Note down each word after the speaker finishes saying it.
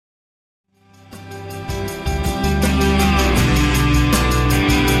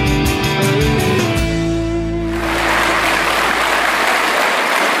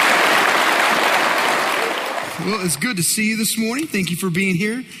Well, it's good to see you this morning. Thank you for being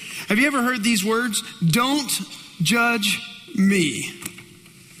here. Have you ever heard these words? Don't judge me.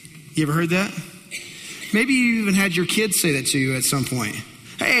 You ever heard that? Maybe you even had your kids say that to you at some point.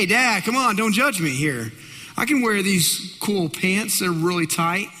 Hey, Dad, come on, don't judge me here. I can wear these cool pants. They're really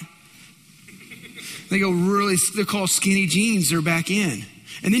tight. They're called skinny jeans. They're back in.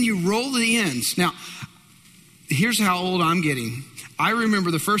 And then you roll the ends. Now, here's how old I'm getting. I remember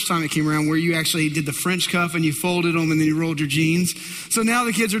the first time it came around where you actually did the French cuff and you folded them and then you rolled your jeans. So now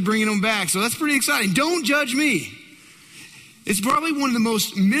the kids are bringing them back. So that's pretty exciting. Don't judge me. It's probably one of the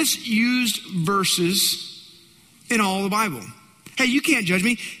most misused verses in all the Bible. Hey, you can't judge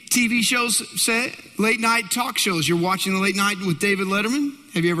me. TV shows say, late night talk shows. You're watching the late night with David Letterman.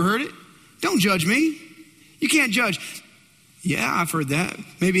 Have you ever heard it? Don't judge me. You can't judge. Yeah, I've heard that.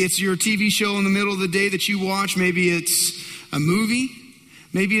 Maybe it's your TV show in the middle of the day that you watch. Maybe it's a movie.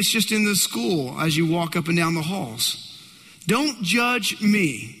 Maybe it's just in the school as you walk up and down the halls. Don't judge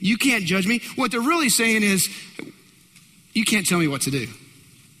me. You can't judge me. What they're really saying is, you can't tell me what to do.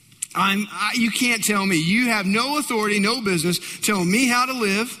 You can't tell me. You have no authority, no business telling me how to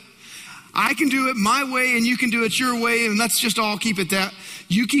live. I can do it my way and you can do it your way, and let's just all keep it that.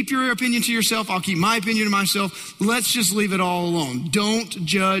 You keep your opinion to yourself. I'll keep my opinion to myself. Let's just leave it all alone. Don't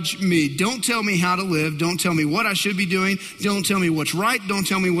judge me. Don't tell me how to live. Don't tell me what I should be doing. Don't tell me what's right. Don't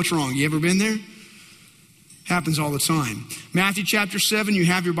tell me what's wrong. You ever been there? Happens all the time. Matthew chapter 7, you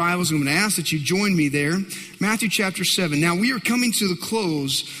have your Bibles. I'm going to ask that you join me there. Matthew chapter 7. Now we are coming to the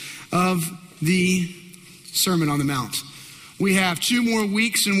close of the Sermon on the Mount. We have 2 more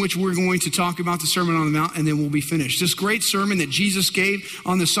weeks in which we're going to talk about the Sermon on the Mount, and then we'll be finished. This great sermon that Jesus gave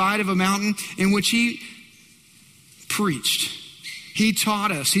on the side of a mountain in which he preached. He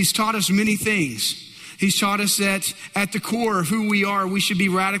taught us. He's taught us many things. He's taught us that at the core of who we are, we should be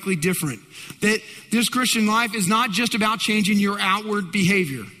radically different. That this Christian life is not just about changing your outward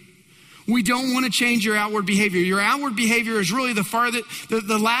behavior. We don't want to change your outward behavior. Your outward behavior is really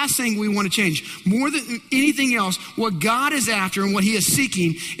the last thing we want to change. More than anything else, what God is after and what he is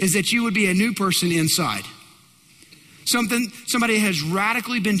seeking is that you would be a new person inside. Somebody has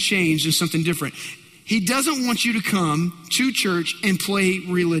radically been changed in something different. He doesn't want you to come to church and play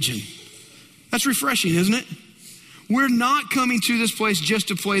religion. That's refreshing, isn't it? We're not coming to this place just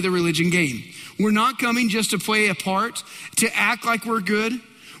to play the religion game. We're not coming just to play a part, to act like we're good.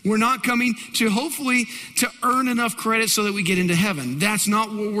 We're not coming to hopefully to earn enough credit so that we get into heaven. That's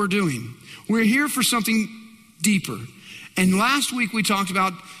not what we're doing. We're here for something deeper. And last week we talked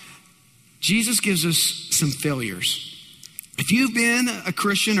about Jesus gives us some failures. If you've been a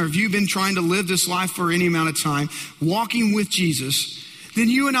Christian or if you've been trying to live this life for any amount of time, walking with Jesus, then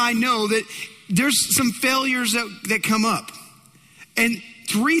you and I know that there's some failures that come up. And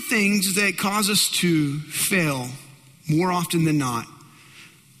 3 things that cause us to fail more often than not.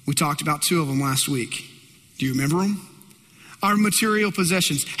 We talked about 2 of them last week. Do you remember them? Our material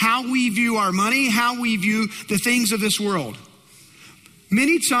possessions. How we view our money, how we view the things of this world.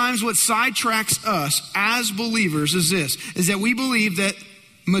 Many times what sidetracks us as believers is that we believe that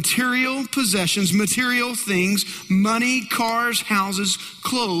material possessions, material things, money, cars, houses,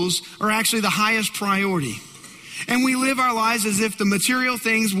 clothes are actually the highest priority. And we live our lives as if the material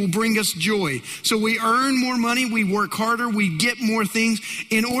things will bring us joy. So we earn more money, we work harder, we get more things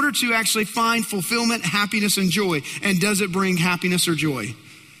in order to actually find fulfillment, happiness, and joy. And does it bring happiness or joy?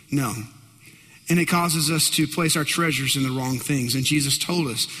 No. And it causes us to place our treasures in the wrong things. And Jesus told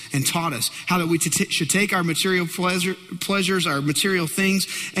us and taught us how that we should take our material pleasures, our material things,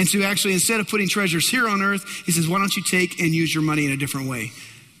 and to actually, instead of putting treasures here on earth, he says, why don't you take and use your money in a different way?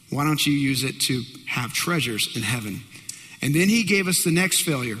 Why don't you use it to have treasures in heaven? And then he gave us the next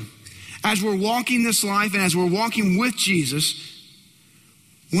failure. As we're walking this life and as we're walking with Jesus,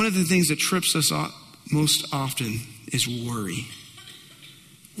 one of the things that trips us up most often is worry.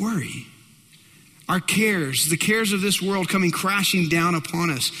 Worry. Our cares, the cares of this world coming crashing down upon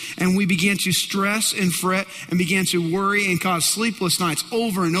us. And we begin to stress and fret and begin to worry and cause sleepless nights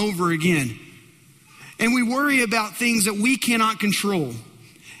over and over again. And we worry about things that we cannot control.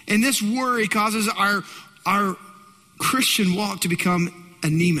 And this worry causes our Christian walk to become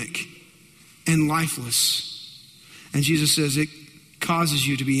anemic and lifeless. And Jesus says it causes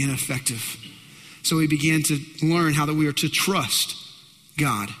you to be ineffective. So we began to learn how that we are to trust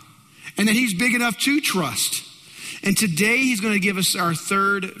God. And that he's big enough to trust. And today he's going to give us our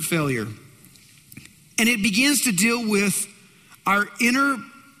 3rd failure. And it begins to deal with our inner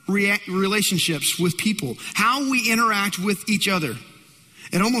relationships with people. How we interact with each other.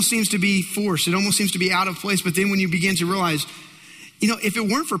 It almost seems to be forced. It almost seems to be out of place. But then when you begin to realize, if it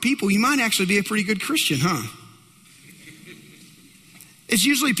weren't for people, you might actually be a pretty good Christian, huh? It's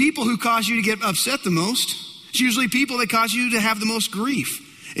usually people who cause you to get upset the most. It's usually people that cause you to have the most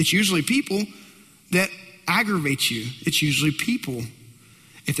grief. It's usually people that aggravate you. It's usually people,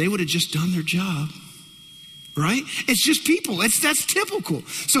 if they would have just done their job, right? It's just people. That's typical.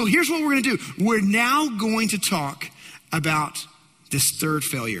 So here's what we're going to do. We're now going to talk about this third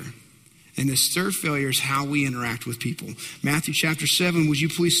failure. And this third failure is how we interact with people. Matthew chapter 7, would you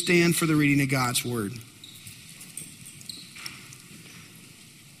please stand for the reading of God's word?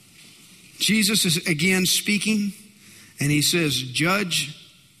 Jesus is again speaking, and he says, judge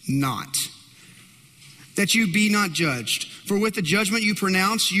not, that you be not judged. For with the judgment you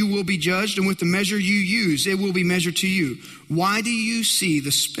pronounce, you will be judged, and with the measure you use, it will be measured to you. Why do you see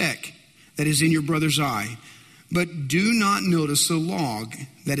the speck that is in your brother's eye, but do not notice the log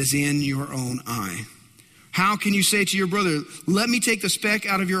that is in your own eye? How can you say to your brother, let me take the speck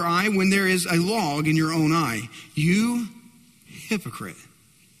out of your eye when there is a log in your own eye? You hypocrite.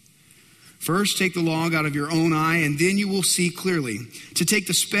 First, take the log out of your own eye, and then you will see clearly to take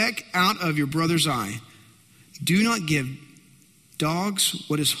the speck out of your brother's eye. Do not give dogs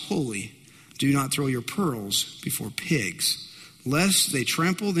what is holy. Do not throw your pearls before pigs, lest they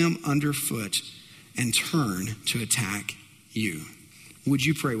trample them underfoot and turn to attack you. Would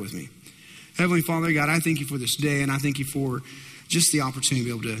you pray with me? Heavenly Father, God, I thank you for this day, and I thank you for just the opportunity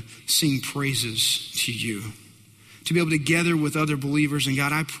to be able to sing praises to you, to be able to gather with other believers. And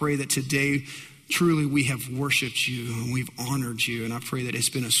God, I pray that today, truly, we have worshiped you and we've honored you. And I pray that it's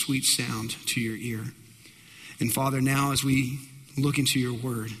been a sweet sound to your ear. And Father, now as we look into your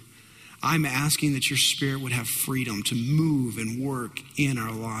word, I'm asking that your Spirit would have freedom to move and work in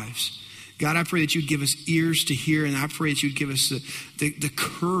our lives. God, I pray that you'd give us ears to hear, and I pray that you'd give us the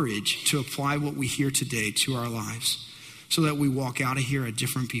courage to apply what we hear today to our lives so that we walk out of here a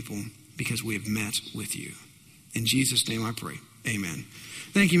different people because we have met with you. In Jesus' name I pray. Amen.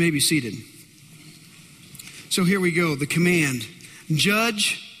 Thank you. You may be seated. So here we go. The command,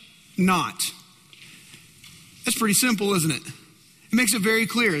 judge not. That's pretty simple, isn't it? It makes it very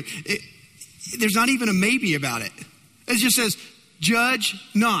clear. There's not even a maybe about it. It just says, judge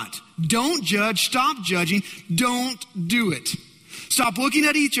not. Don't judge. Stop judging. Don't do it. Stop looking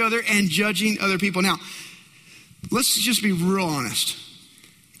at each other and judging other people. Now, let's just be real honest.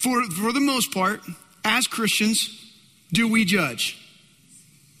 For the most part, as Christians, do we judge?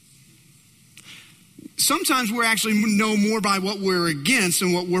 Sometimes we're actually know more by what we're against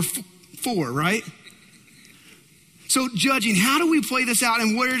than what we're for, right? So judging, how do we play this out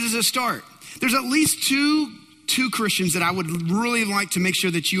and where does it start? There's at least two Christians that I would really like to make sure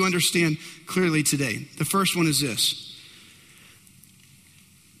that you understand clearly today. The first one is this.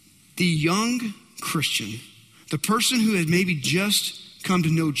 The young Christian, the person who has maybe just come to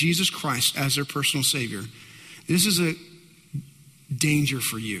know Jesus Christ as their personal Savior, this is a danger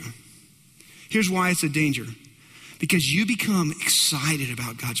for you. Here's why it's a danger. Because you become excited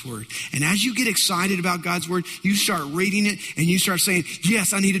about God's word. And as you get excited about God's word, you start reading it and you start saying,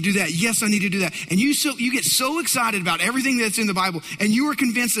 yes, I need to do that. Yes, I need to do that. And you get so excited about everything that's in the Bible, and you are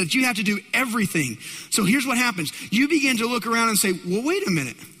convinced that you have to do everything. So here's what happens. You begin to look around and say, well, wait a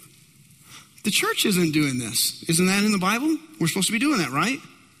minute. The church isn't doing this. Isn't that in the Bible? We're supposed to be doing that, right?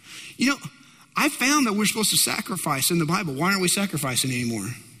 You know, I found that we're supposed to sacrifice in the Bible. Why aren't we sacrificing anymore?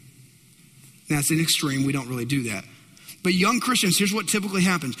 That's an extreme. We don't really do that. But young Christians, here's what typically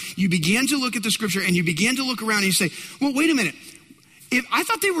happens. You begin to look at the scripture and you begin to look around and you say, well, wait a minute. If I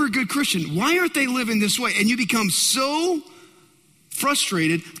thought they were a good Christian, why aren't they living this way? And you become so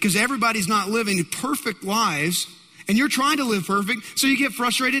frustrated because everybody's not living perfect lives and you're trying to live perfect. So you get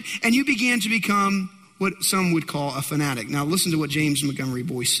frustrated and you begin to become what some would call a fanatic. Now listen to what James Montgomery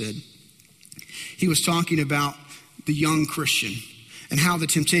Boyce said. He was talking about the young Christian and how the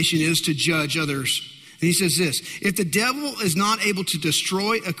temptation is to judge others. And he says this, if the devil is not able to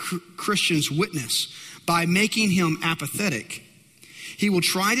destroy a Christian's witness by making him apathetic, he will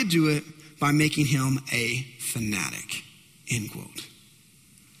try to do it by making him a fanatic, end quote.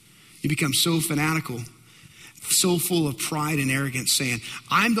 You become so fanatical, so full of pride and arrogance, saying,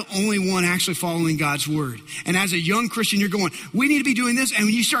 I'm the only one actually following God's word. And as a young Christian, you're going, we need to be doing this. And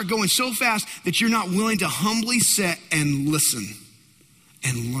when you start going so fast that you're not willing to humbly sit and listen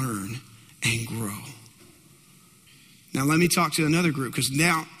and learn and grow. Now, let me talk to another group, because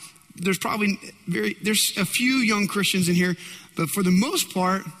now there's a few young Christians in here, but for the most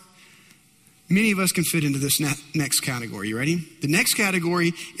part, many of us can fit into this next category. You ready? The next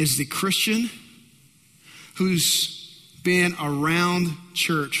category is the Christian who's been around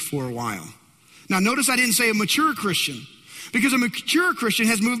church for a while. Now, notice I didn't say a mature Christian, because a mature Christian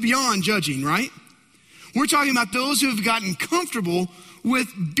has moved beyond judging, right? We're talking about those who have gotten comfortable with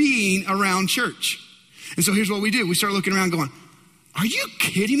being around church. And so here's what we do. We start looking around going, are you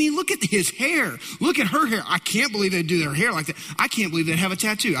kidding me? Look at his hair. Look at her hair. I can't believe they do their hair like that. I can't believe they have a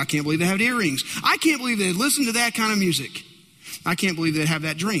tattoo. I can't believe they have earrings. I can't believe they listen to that kind of music. I can't believe they have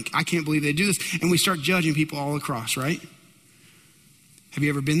that drink. I can't believe they do this. And we start judging people all across, right? Have you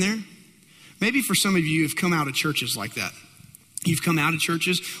ever been there? Maybe for some of you have come out of churches like that. You've come out of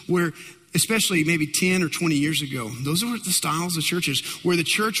churches where, especially maybe 10 or 20 years ago, those were the styles of churches where the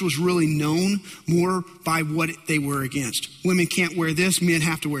church was really known more by what they were against. Women can't wear this, men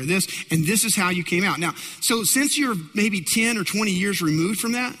have to wear this, and this is how you came out. Now, so since you're maybe 10 or 20 years removed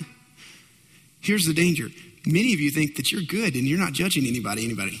from that, here's the danger. Many of you think that you're good and you're not judging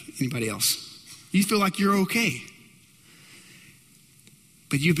anybody else. You feel like you're okay.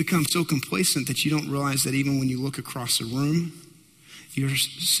 But you become so complacent that you don't realize that even when you look across the room, you're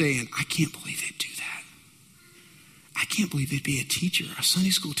saying, I can't believe they'd do that. I can't believe they'd be a teacher, a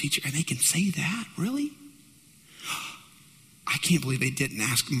Sunday school teacher, and they can say that? Really? I can't believe they didn't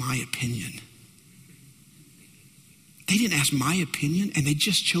ask my opinion. They didn't ask my opinion, and they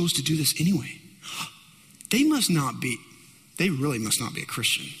just chose to do this anyway. They really must not be a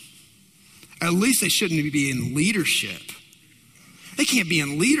Christian. At least they shouldn't be in leadership. They can't be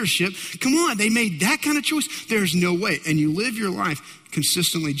in leadership. Come on, they made that kind of choice. There's no way. And you live your life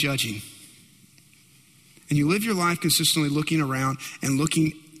consistently judging. And you live your life consistently looking around and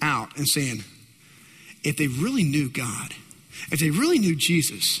looking out and saying, if they really knew God, if they really knew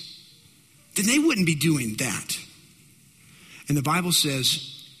Jesus, then they wouldn't be doing that. And the Bible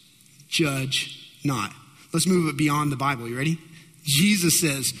says, judge not. Let's move it beyond the Bible. You ready? Jesus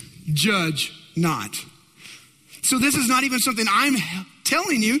says, judge not. So this is not even something I'm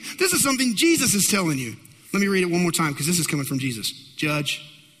telling you. This is something Jesus is telling you. Let me read it one more time because this is coming from Jesus. Judge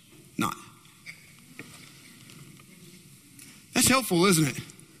not. That's helpful, isn't it?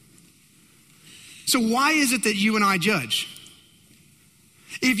 So why is it that you and I judge?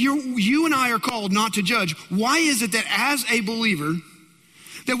 If you and I are called not to judge, why is it that as a believer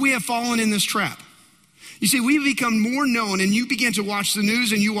that we have fallen in this trap? You see, we've become more known, and you begin to watch the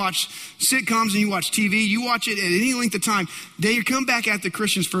news and you watch sitcoms and you watch TV, you watch it at any length of time. They come back at the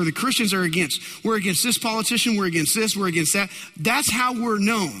Christians for the Christians are against. We're against this politician, we're against this, we're against that. That's how we're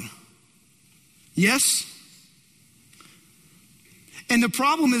known. Yes? And the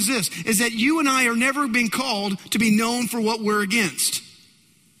problem is this, is that you and I are never been called to be known for what we're against.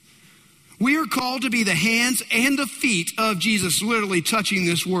 We are called to be the hands and the feet of Jesus, literally touching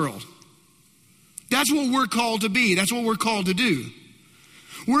this world. That's what we're called to be. That's what we're called to do.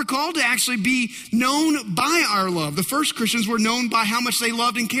 We're called to actually be known by our love. The first Christians were known by how much they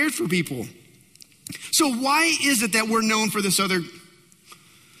loved and cared for people. So why is it that we're known for this other,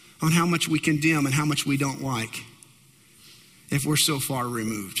 on how much we condemn and how much we don't like, if we're so far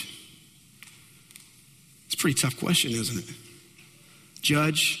removed? It's a pretty tough question, isn't it?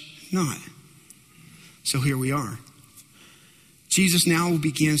 Judge not. So here we are. Jesus now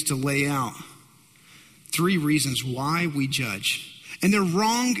begins to lay out 3 reasons why we judge. And they're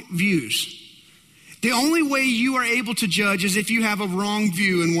wrong views. The only way you are able to judge is if you have a wrong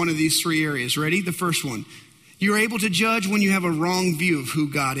view in one of these 3 areas. Ready? The first one. You're able to judge when you have a wrong view of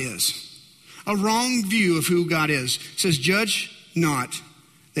who God is. A wrong view of who God is. It says, judge not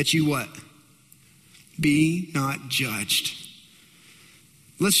that you what? Be not judged.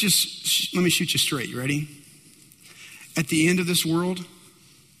 Let me shoot you straight. You ready? At the end of this world,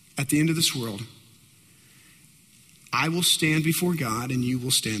 I will stand before God and you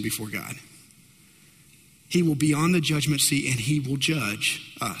will stand before God. He will be on the judgment seat and he will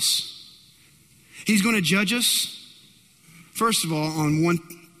judge us. He's going to judge us, first of all, on one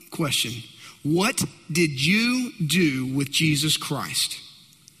question. What did you do with Jesus Christ?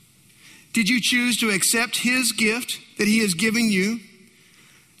 Did you choose to accept his gift that he has given you,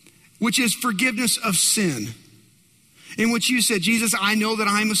 which is forgiveness of sin? In which you said, Jesus, I know that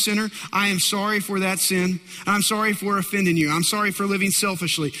I'm a sinner. I am sorry for that sin. I'm sorry for offending you. I'm sorry for living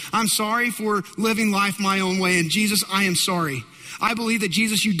selfishly. I'm sorry for living life my own way. And Jesus, I am sorry. I believe that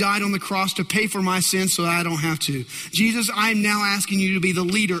Jesus, you died on the cross to pay for my sins so that I don't have to. Jesus, I'm now asking you to be the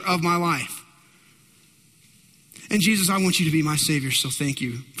leader of my life. And Jesus, I want you to be my Savior. So thank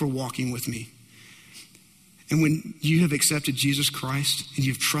you for walking with me. And when you have accepted Jesus Christ and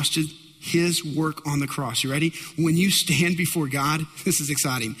you've trusted his work on the cross. You ready? When you stand before God, this is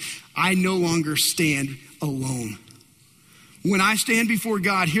exciting. I no longer stand alone. When I stand before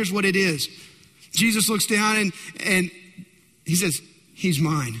God, here's what it is. Jesus looks down and he says, he's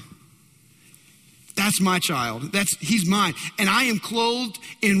mine. That's my child. He's mine. And I am clothed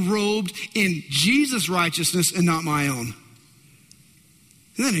and robed in Jesus' righteousness and not my own.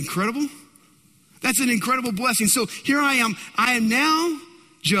 Isn't that incredible? That's an incredible blessing. So here I am. I am now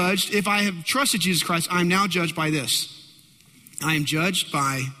judged. If I have trusted Jesus Christ, I am now judged by this. I am judged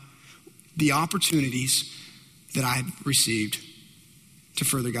by the opportunities that I've received to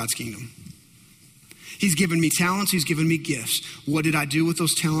further God's kingdom. He's given me talents. He's given me gifts. What did I do with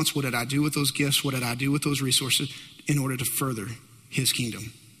those talents? What did I do with those gifts? What did I do with those resources in order to further his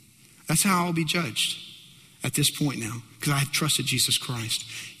kingdom? That's how I'll be judged at this point now, because I have trusted Jesus Christ.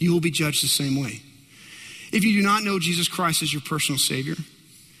 You will be judged the same way. If you do not know Jesus Christ as your personal Savior,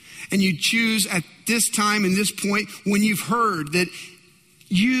 and you choose at this time and this point when you've heard that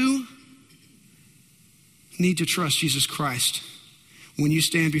you need to trust Jesus Christ, when you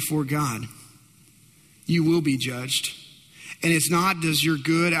stand before God, you will be judged. And it's not, does your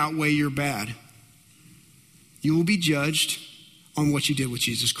good outweigh your bad? You will be judged on what you did with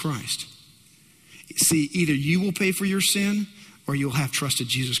Jesus Christ. See, either you will pay for your sin or you'll have trusted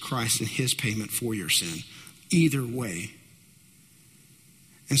Jesus Christ in his payment for your sin. Either way.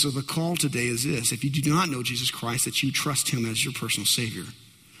 And so the call today is this: if you do not know Jesus Christ, that you trust him as your personal Savior,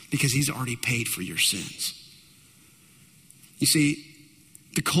 because he's already paid for your sins. You see,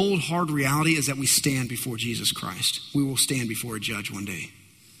 the cold, hard reality is that we stand before Jesus Christ. We will stand before a judge one day.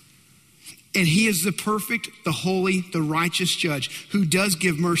 And he is the perfect, the holy, the righteous judge who does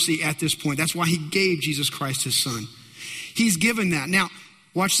give mercy at this point. That's why he gave Jesus Christ his son. He's given that. Now,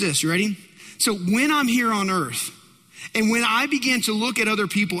 watch this. You ready? So when I'm here on earth, and when I begin to look at other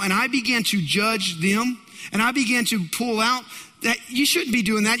people and I begin to judge them, and I begin to pull out that you shouldn't be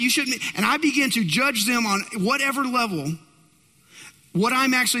doing that, you shouldn't, and I begin to judge them on whatever level, what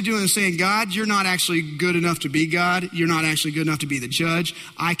I'm actually doing is saying, God, you're not actually good enough to be God. You're not actually good enough to be the judge.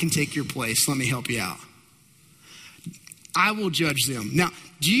 I can take your place. Let me help you out. I will judge them. Now,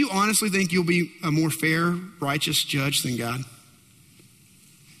 do you honestly think you'll be a more fair, righteous judge than God?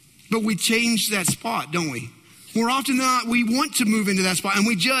 But we change that spot, don't we? More often than not, we want to move into that spot and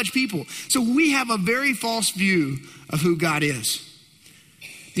we judge people. So we have a very false view of who God is.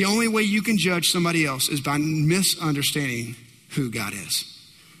 The only way you can judge somebody else is by misunderstanding who God is.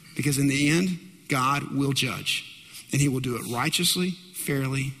 Because in the end, God will judge. And he will do it righteously,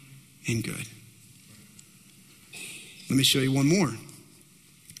 fairly, and good. Let me show you one more.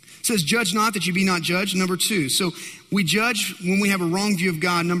 It says, judge not that you be not judged. Number 2. So we judge when we have a wrong view of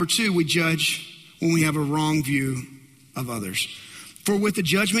God. Number 2, we judge when we have a wrong view of others. For with the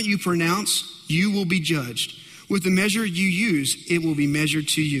judgment you pronounce, you will be judged. With the measure you use, it will be measured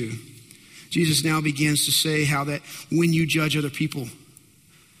to you. Jesus now begins to say how that when you judge other people,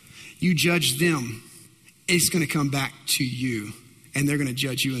 you judge them, it's going to come back to you, and they're going to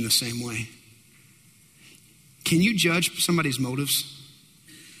judge you in the same way. Can you judge somebody's motives?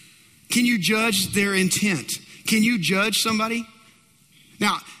 Can you judge their intent? Can you judge somebody?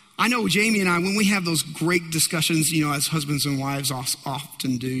 Now, I know Jamie and I, when we have those great discussions, as husbands and wives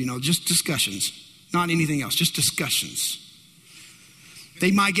often do, just discussions, not anything else, just discussions. They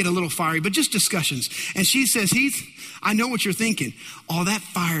might get a little fiery, but just discussions. And she says, Heath, I know what you're thinking. Oh, that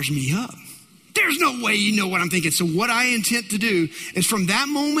fires me up. There's no way you know what I'm thinking. So what I intend to do is from that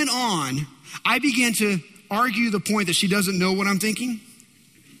moment on, I begin to argue the point that she doesn't know what I'm thinking.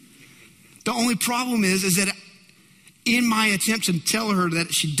 The only problem is that in my attempt to tell her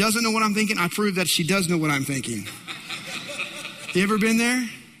that she doesn't know what I'm thinking, I prove that she does know what I'm thinking. You ever been there?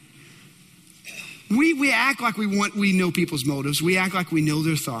 We act like we know people's motives. We act like we know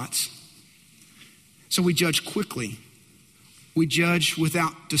their thoughts. So we judge quickly. We judge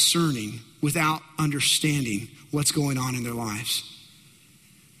without discerning, without understanding what's going on in their lives.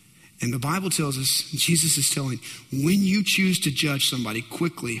 And the Bible tells us, Jesus is telling, when you choose to judge somebody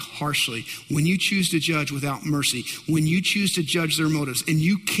quickly, harshly, when you choose to judge without mercy, when you choose to judge their motives, and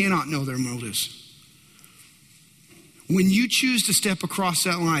you cannot know their motives, when you choose to step across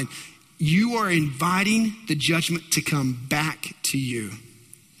that line, you are inviting the judgment to come back to you.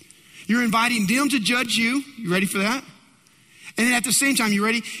 You're inviting them to judge you. You ready for that? And then at the same time, you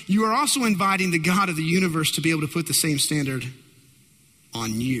ready? You are also inviting the God of the universe to be able to put the same standard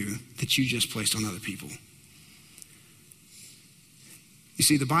on you that you just placed on other people. You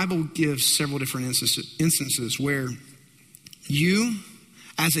see, the Bible gives several different instances where you,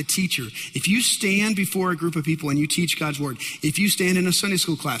 as a teacher, if you stand before a group of people and you teach God's word, if you stand in a Sunday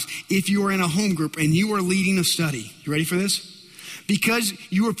school class, if you are in a home group and you are leading a study, you ready for this? Because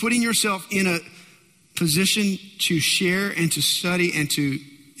you are putting yourself in a position to share and to study and to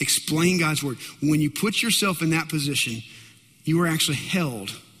explain God's word. When you put yourself in that position, you are actually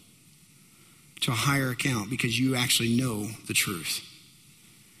held to a higher account because you actually know the truth.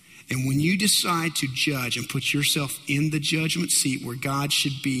 And when you decide to judge and put yourself in the judgment seat where God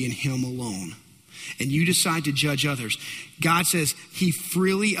should be in him alone, and you decide to judge others, God says he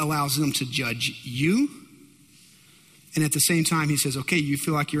freely allows them to judge you. And at the same time, he says, okay, you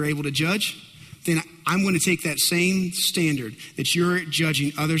feel like you're able to judge? Then I'm going to take that same standard that you're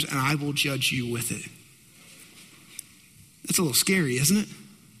judging others, and I will judge you with it. That's a little scary, isn't it?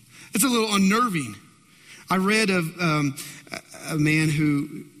 It's a little unnerving. I read of a man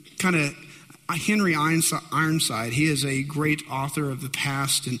who Henry Ironside. He is a great author of the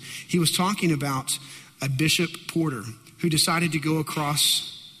past, and he was talking about a Bishop Porter who decided to go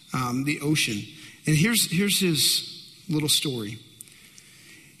across the ocean. And here's his little story.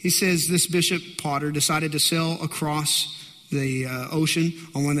 He says this Bishop Potter decided to sail across the ocean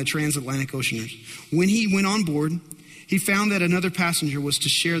on one of the transatlantic oceaners. When he went on board, he found that another passenger was to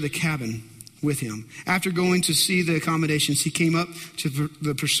share the cabin with him. After going to see the accommodations, he came up to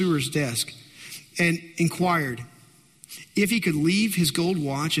the pursuer's desk and inquired if he could leave his gold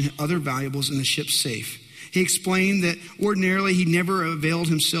watch and other valuables in the ship's safe. He explained that ordinarily he never availed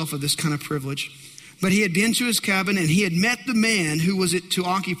himself of this kind of privilege, but he had been to his cabin and he had met the man who was to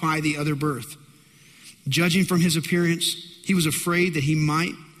occupy the other berth. Judging from his appearance, he was afraid that he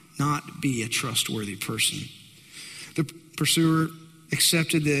might not be a trustworthy person. The pursuer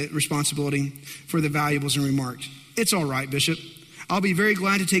accepted the responsibility for the valuables and remarked, "It's all right, Bishop. I'll be very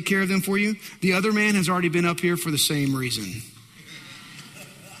glad to take care of them for you. The other man has already been up here for the same reason."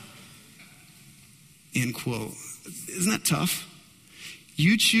 End quote. Isn't that tough?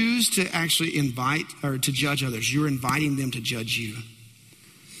 You choose to actually invite or to judge others. You're inviting them to judge you.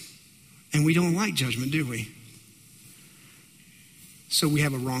 And we don't like judgment, do we? So we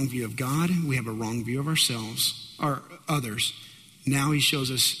have a wrong view of God. We have a wrong view of ourselves or others. Now he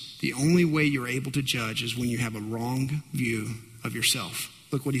shows us the only way you're able to judge is when you have a wrong view of yourself.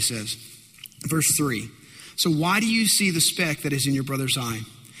 Look what he says. Verse 3. So why do you see the speck that is in your brother's eye?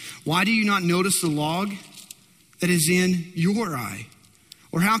 Why do you not notice the log that is in your eye?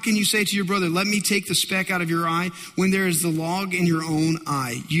 Or how can you say to your brother, let me take the speck out of your eye when there is the log in your own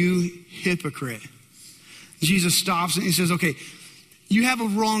eye? You hypocrite. Jesus stops and he says, okay, you have a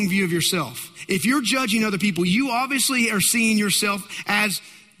wrong view of yourself. If you're judging other people, you obviously are seeing yourself as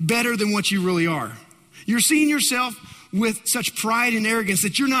better than what you really are. You're seeing yourself with such pride and arrogance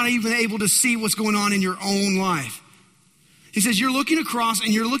that you're not even able to see what's going on in your own life. He says you're looking across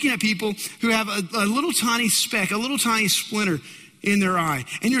and you're looking at people who have a little tiny speck, a little tiny splinter in their eye.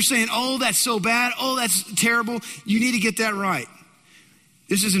 And you're saying, oh, that's so bad. Oh, that's terrible. You need to get that right.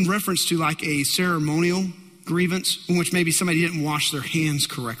 This is in reference to like a ceremonial grievance in which maybe somebody didn't wash their hands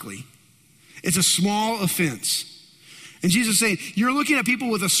correctly. It's a small offense. And Jesus is saying, you're looking at people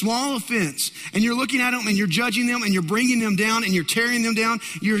with a small offense and you're looking at them and you're judging them and you're bringing them down and you're tearing them down.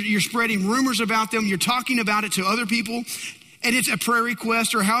 You're spreading rumors about them. You're talking about it to other people. And it's a prayer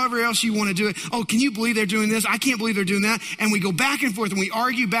request or however else you want to do it. Oh, can you believe they're doing this? I can't believe they're doing that. And we go back and forth and we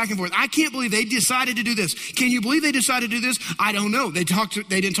argue back and forth. I can't believe they decided to do this. Can you believe they decided to do this? I don't know. They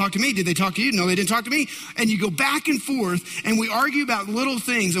didn't talk to me. Did they talk to you? No, they didn't talk to me. And you go back and forth and we argue about little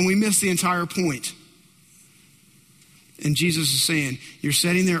things and we miss the entire point. And Jesus is saying, you're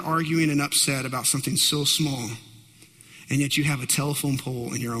sitting there arguing and upset about something so small, and yet you have a telephone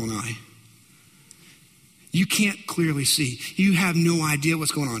pole in your own eye. You can't clearly see. You have no idea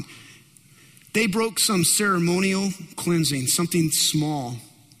what's going on. They broke some ceremonial cleansing, something small,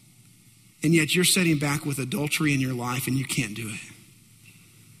 and yet you're sitting back with adultery in your life and you can't do it.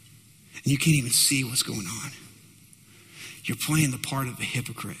 And you can't even see what's going on. You're playing the part of a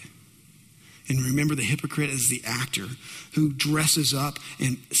hypocrite. And remember, the hypocrite is the actor who dresses up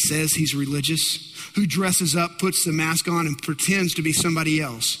and says he's religious, who dresses up, puts the mask on, and pretends to be somebody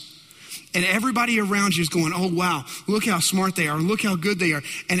else. And everybody around you is going, oh, wow, look how smart they are. Look how good they are.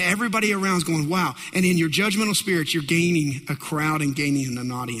 And everybody around is going, wow. And in your judgmental spirit, you're gaining a crowd and gaining an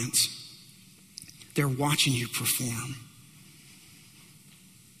audience. They're watching you perform.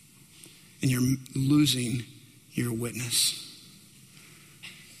 And you're losing your witness.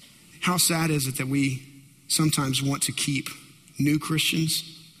 How sad is it that we sometimes want to keep new Christians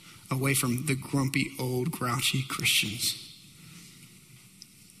away from the grumpy, old, grouchy Christians?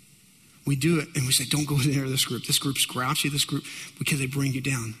 We do it and we say, don't go near this group. This group's grouchy, this group, because they bring you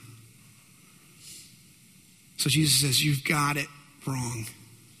down. So Jesus says, you've got it wrong.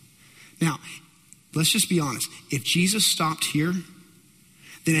 Now, let's just be honest. If Jesus stopped here,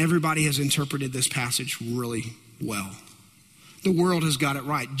 then everybody has interpreted this passage really well. The world has got it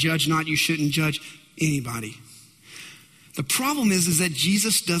right. Judge not, you shouldn't judge anybody. The problem is that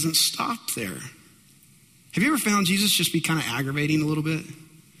Jesus doesn't stop there. Have you ever found Jesus just be kind of aggravating a little bit?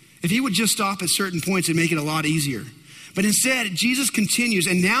 If he would just stop at certain points, it'd make it a lot easier. But instead, Jesus continues,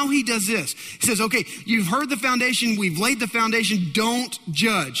 and now he does this. He says, okay, you've heard the foundation. We've laid the foundation. Don't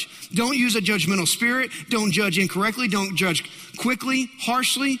judge. Don't use a judgmental spirit. Don't judge incorrectly. Don't judge quickly,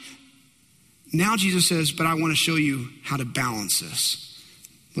 harshly. Now Jesus says, but I want to show you how to balance this.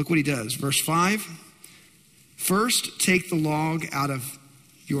 Look what he does. Verse 5, first take the log out of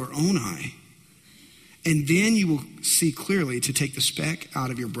your own eye, and then you will see clearly to take the speck out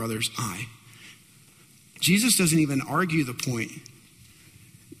of your brother's eye. Jesus doesn't even argue the point.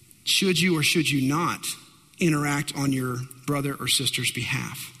 Should you or should you not interact on your brother or sister's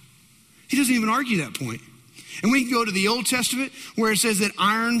behalf? He doesn't even argue that point. And we can go to the Old Testament where it says that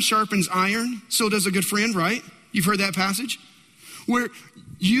iron sharpens iron, so does a good friend, right? You've heard that passage? Where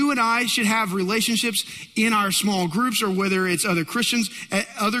you and I should have relationships in our small groups, or whether it's other Christians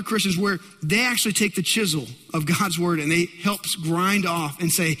where they actually take the chisel of God's word and they help grind off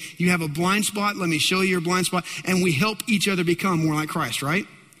and say, you have a blind spot, let me show you your blind spot. And we help each other become more like Christ, right?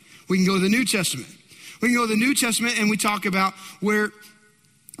 We can go to the New Testament. We can go to the New Testament and we talk about where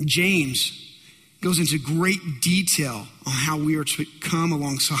James goes into great detail on how we are to come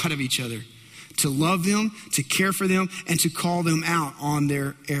alongside of each other, to love them, to care for them, and to call them out on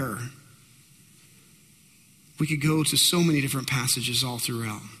their error. We could go to so many different passages all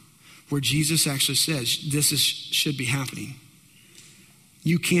throughout where Jesus actually says should be happening.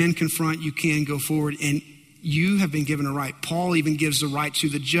 You can confront, you can go forward, and you have been given a right. Paul even gives the right to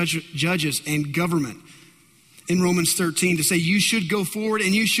the judges and government in Romans 13 to say you should go forward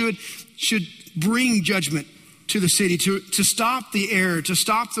and you should bring judgment to the city, to stop the error, to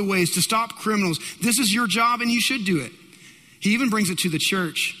stop the ways, to stop criminals. This is your job and you should do it. He even brings it to the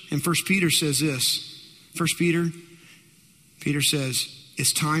church. And 1 Peter says this. 1 Peter says,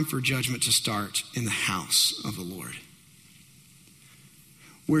 it's time for judgment to start in the house of the Lord.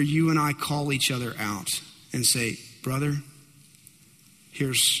 Where you and I call each other out and say, brother,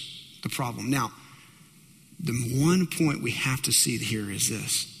 here's the problem. Now, the one point we have to see here is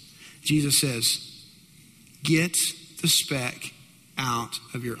this. Jesus says, get the speck out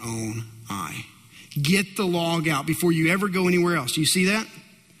of your own eye. Get the log out before you ever go anywhere else. Do you see that?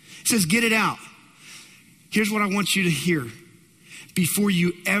 It says, get it out. Here's what I want you to hear. Before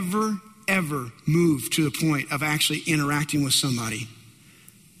you ever move to the point of actually interacting with somebody,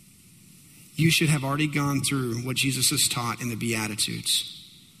 you should have already gone through what Jesus has taught in the Beatitudes.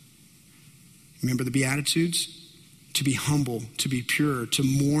 Remember the Beatitudes? To be humble, to be pure, to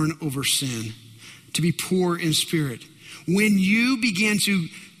mourn over sin, to be poor in spirit. When you begin to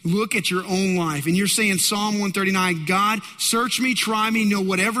look at your own life and you're saying Psalm 139, God, search me, try me, know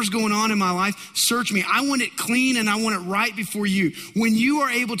whatever's going on in my life, search me. I want it clean and I want it right before you. When you are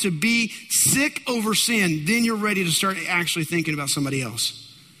able to be sick over sin, then you're ready to start actually thinking about somebody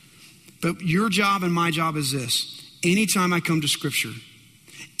else. But your job and my job is this. Anytime I come to Scripture,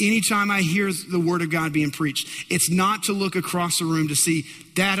 anytime I hear the word of God being preached, it's not to look across the room to see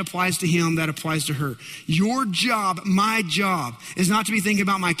that applies to him, that applies to her. Your job, my job, is not to be thinking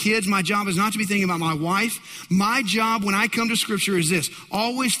about my kids. My job is not to be thinking about my wife. My job when I come to Scripture is this.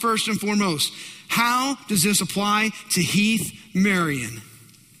 Always first and foremost, how does this apply to Heath Marion?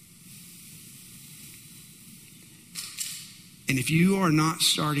 And if you are not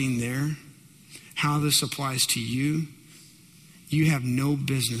starting there, how this applies to you, you have no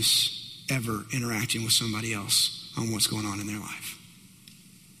business ever interacting with somebody else on what's going on in their life.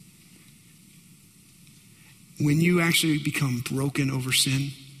 When you actually become broken over sin,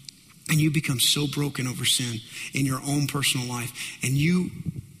 and you become so broken over sin in your own personal life, and you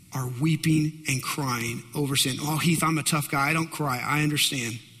are weeping and crying over sin. Oh, Heath, I'm a tough guy. I don't cry. I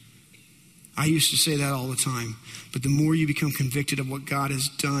understand. I used to say that all the time. But the more you become convicted of what God has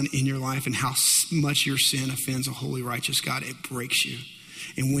done in your life and how much your sin offends a holy, righteous God, it breaks you.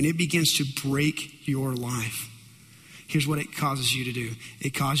 And when it begins to break your life, here's what it causes you to do.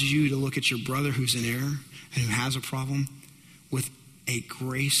 It causes you to look at your brother who's in error and who has a problem with a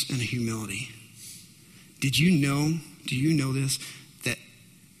grace and a humility. Do you know this? That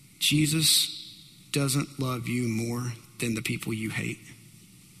Jesus doesn't love you more than the people you hate.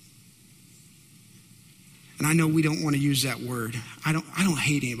 And I know we don't want to use that word. I don't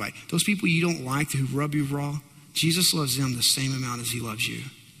hate anybody. Those people you don't like who rub you raw, Jesus loves them the same amount as he loves you.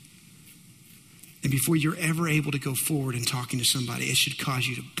 And before you're ever able to go forward in talking to somebody, it should cause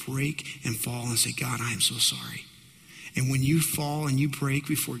you to break and fall and say, God, I am so sorry. And when you fall and you break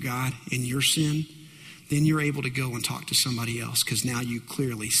before God in your sin, then you're able to go and talk to somebody else because now you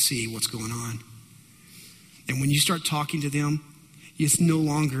clearly see what's going on. And when you start talking to them, it's no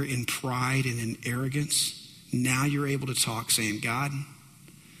longer in pride and in arrogance. Now you're able to talk saying, God,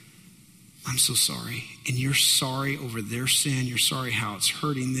 I'm so sorry. And you're sorry over their sin. You're sorry how it's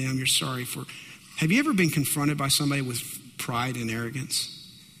hurting them. You're sorry for... Have you ever been confronted by somebody with pride and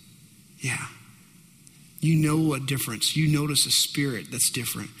arrogance? Yeah. You know a difference. You notice a spirit that's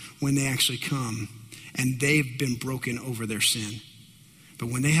different when they actually come and they've been broken over their sin. But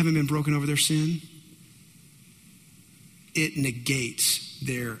when they haven't been broken over their sin, it negates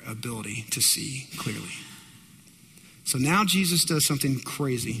their ability to see clearly. So now Jesus does something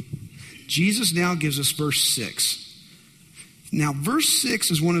crazy. Jesus now gives us verse 6. Now, verse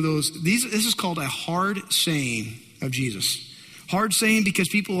 6 is one of those, this is called a hard saying of Jesus. Hard saying because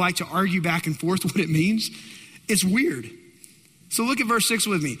people like to argue back and forth what it means. It's weird. So look at verse 6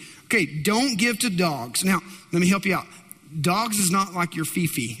 with me. Okay, don't give to dogs. Now, let me help you out. Dogs is not like your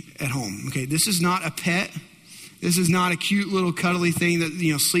Fifi at home. Okay, this is not a pet. This is not a cute little cuddly thing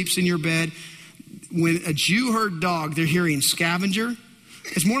that, sleeps in your bed. When a Jew heard dog, they're hearing scavenger.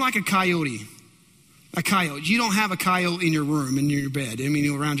 It's more like a coyote. A coyote. You don't have a coyote in your room, in your bed.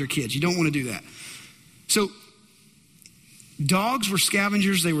 Around your kids. You don't want to do that. So dogs were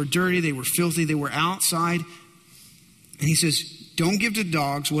scavengers. They were dirty. They were filthy. They were outside. And he says, don't give to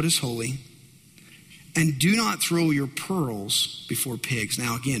dogs what is holy. And do not throw your pearls before pigs.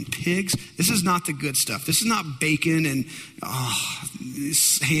 Now, again, pigs, this is not the good stuff. This is not bacon and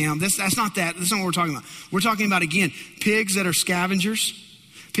ham. That's not that. That's not what we're talking about. We're talking about, again, pigs that are scavengers,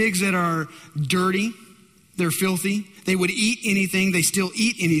 pigs that are dirty. They're filthy. They would eat anything. They still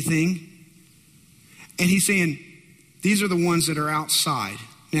eat anything. And he's saying, these are the ones that are outside.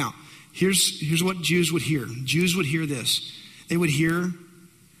 Now, here's what Jews would hear. Jews would hear this. They would hear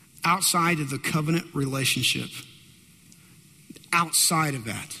outside of the covenant relationship. Outside of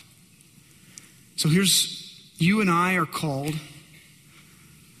that. So you and I are called,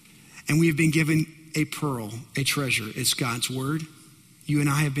 and we have been given a pearl, a treasure. It's God's word. You and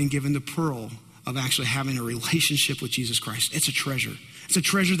I have been given the pearl of actually having a relationship with Jesus Christ. It's a treasure. It's a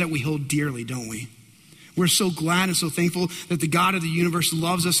treasure that we hold dearly, don't we? We're so glad and so thankful that the God of the universe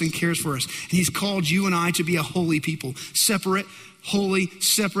loves us and cares for us. And he's called you and I to be a holy people, separate, holy,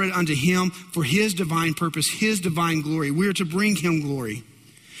 separate unto him for his divine purpose, his divine glory. We're to bring him glory.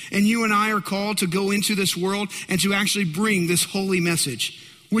 And you and I are called to go into this world and to actually bring this holy message,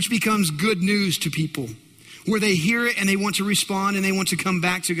 which becomes good news to people, where they hear it and they want to respond and they want to come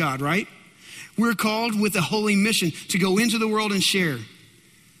back to God, right? We're called with a holy mission to go into the world and share.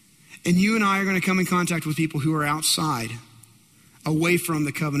 And you and I are going to come in contact with people who are outside, away from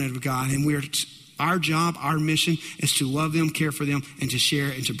the covenant of God. And our job, our mission is to love them, care for them, and to share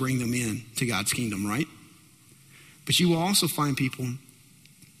and to bring them in to God's kingdom, right? But you will also find people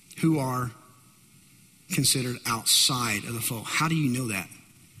who are considered outside of the fold. How do you know that?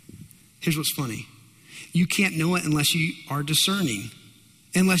 Here's what's funny. You can't know it unless you are discerning,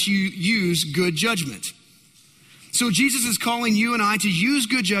 unless you use good judgment. So Jesus is calling you and I to use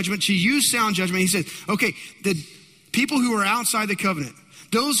good judgment, to use sound judgment. He said, okay, the people who are outside the covenant,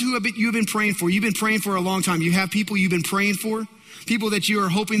 those who you've been praying for, you've been praying for a long time. You have people you've been praying for, people that you are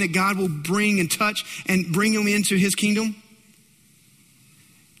hoping that God will bring and touch and bring them into his kingdom.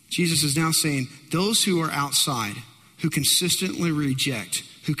 Jesus is now saying, those who are outside, who consistently reject,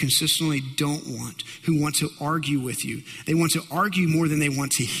 who consistently don't want, who want to argue with you. They want to argue more than they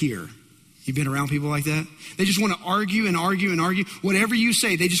want to hear. You've been around people like that? They just want to argue and argue and argue. Whatever you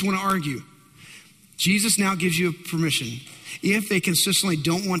say, they just want to argue. Jesus now gives you permission. If they consistently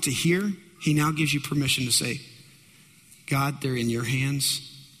don't want to hear, he now gives you permission to say, God, they're in your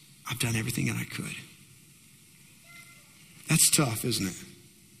hands. I've done everything that I could. That's tough, isn't it?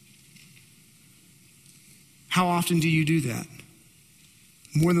 How often do you do that?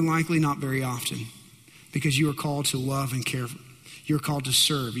 More than likely, not very often, because you are called to love and care. You're called to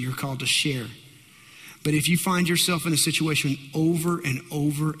serve. You're called to share. But if you find yourself in a situation over and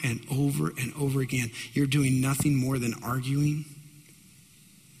over and over and over again, you're doing nothing more than arguing,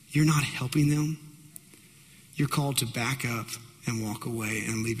 you're not helping them, you're called to back up and walk away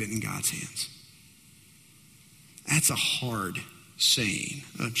and leave it in God's hands. That's a hard saying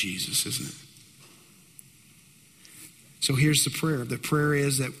of Jesus, isn't it? So here's the prayer. The prayer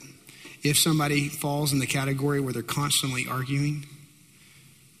is that if somebody falls in the category where they're constantly arguing,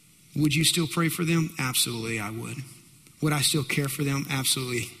 would you still pray for them? Absolutely, I would. Would I still care for them?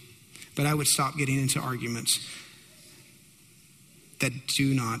 Absolutely. But I would stop getting into arguments that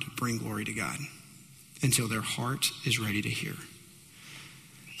do not bring glory to God until their heart is ready to hear.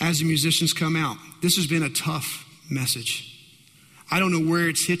 As the musicians come out, this has been a tough message. I don't know where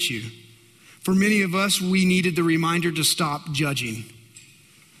it's hit you, For many of us, we needed the reminder to stop judging.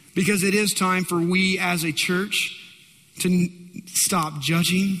 Because it is time for we as a church to stop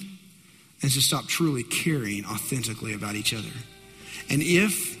judging and to stop truly caring authentically about each other. And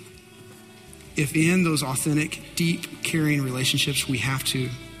if in those authentic, deep, caring relationships we have to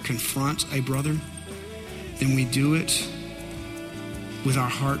confront a brother, then we do it with our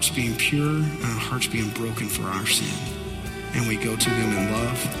hearts being pure and our hearts being broken for our sin. And we go to them in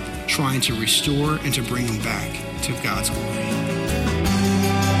love, trying to restore and to bring them back to God's glory.